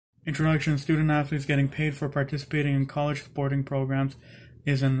Introduction: student athletes getting paid for participating in college sporting programs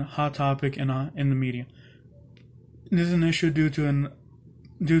is a hot topic in the media. This is an issue due to an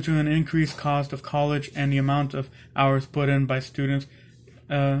increased cost of college and the amount of hours put in by students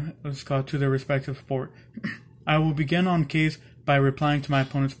to their respective sport. I will begin on case by replying to my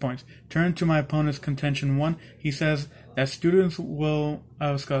opponent's points. Turn to my opponent's contention 1. He says that students would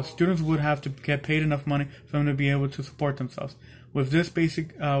have to get paid enough money for them to be able to support themselves with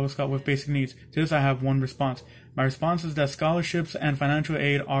basic needs. To this I have one response. My response is that scholarships and financial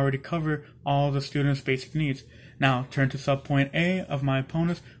aid already cover all the students' basic needs. Now turn to subpoint A of my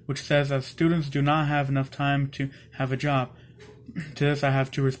opponents, which says that students do not have enough time to have a job. To this I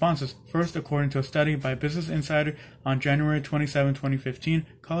have two responses. First, according to a study by Business Insider on January 27, 2015,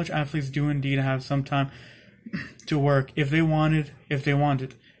 college athletes do indeed have some time to work if they wanted.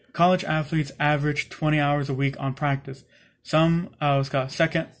 College athletes average 20 hours a week on practice. Second,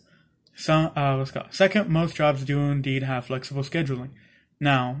 most jobs do indeed have flexible scheduling.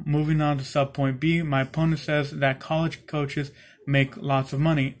 Now, moving on to subpoint B, my opponent says that college coaches make lots of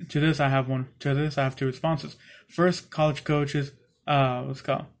money. To this I have two responses. First, college coaches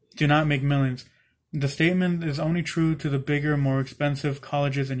do not make millions. The statement is only true to the bigger, more expensive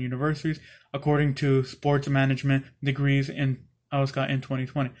colleges and universities, according to sports management degrees in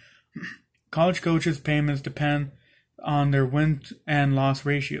 2020. College coaches' payments depend on their win and loss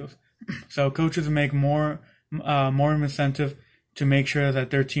ratios. So coaches make more incentive to make sure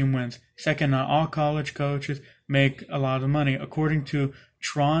that their team wins. Second, not all college coaches make a lot of money. According to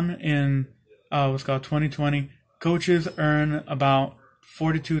Tron in 2020, coaches earn about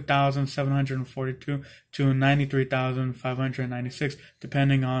 $42,742 to $93,596,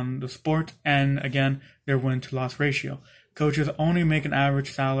 depending on the sport and, again, their win-to-loss ratio. Coaches only make an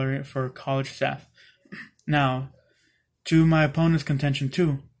average salary for college staff. Now, to my opponent's contention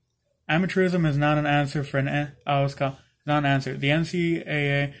 2, amateurism is not an answer for not an answer. The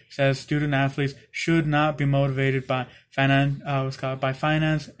NCAA says student athletes should not be motivated by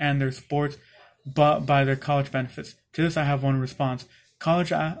finance and their sports, but by their college benefits. To this, I have one response.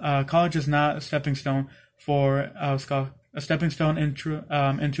 College is not a stepping stone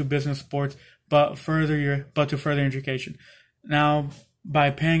into business, sports, but to further education. Now,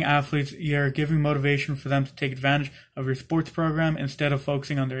 by paying athletes, you're giving motivation for them to take advantage of your sports program instead of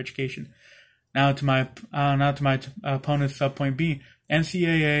focusing on their education. Now to my opponent's subpoint B.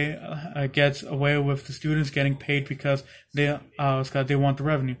 NCAA gets away with the students getting paid because they want the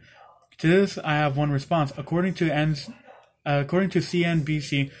revenue. To this, I have one response. According to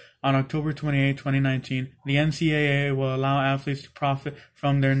CNBC on October 28, 2019, the NCAA will allow athletes to profit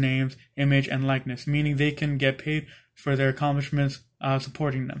from their names, image, and likeness, meaning they can get paid for their accomplishments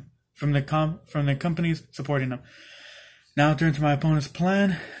supporting them from the companies supporting them. Now turn to my opponent's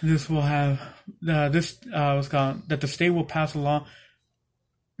plan. This will have that the state will pass a law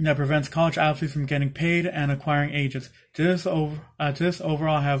that prevents college athletes from getting paid and acquiring agents. To this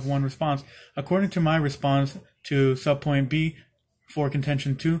overall, I have one response. According to my response to subpoint B for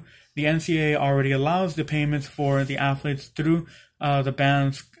contention 2, the NCAA already allows the payments for the athletes through the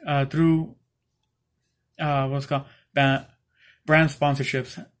bands brand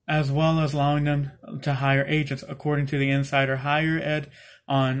sponsorships, as well as allowing them to hire agents, according to the Insider Higher Ed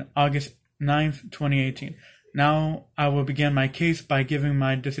on August 9th, 2018. Now I will begin my case by giving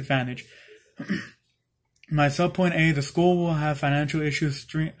my disadvantage. My subpoint A, the school will have financial issues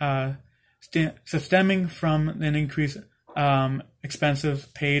stemming from an increased expenses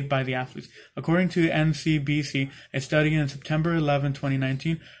paid by the athletes. According to NCBC, a study in September 11,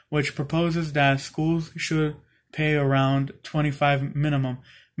 2019, which proposes that schools should pay around 25 minimum,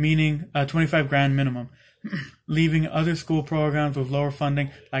 meaning 25 grand minimum, leaving other school programs with lower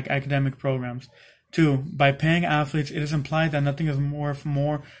funding like academic programs. 2. By paying athletes, it is implied that nothing is worth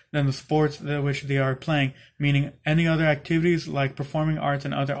more than the sports which they are playing, meaning any other activities like performing arts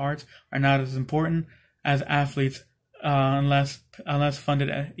and other arts are not as important as athletes unless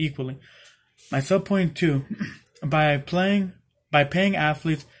funded equally. My subpoint 2, by paying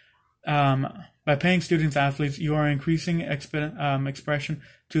athletes, by paying students athletes, you are increasing expression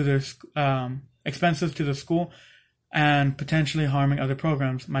to their expenses to the school and potentially harming other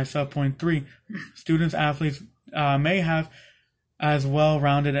programs. My subpoint 3, students athletes may not have as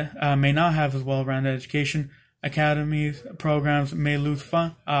well-rounded education. Academies programs may lose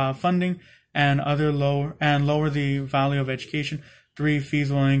funding and lower the value of education. 3,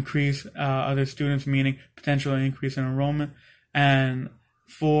 fees will increase other students, meaning potential increase in enrollment. And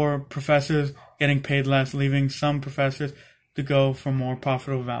 4, professors getting paid less, leaving some professors to go for more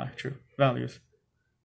profitable values.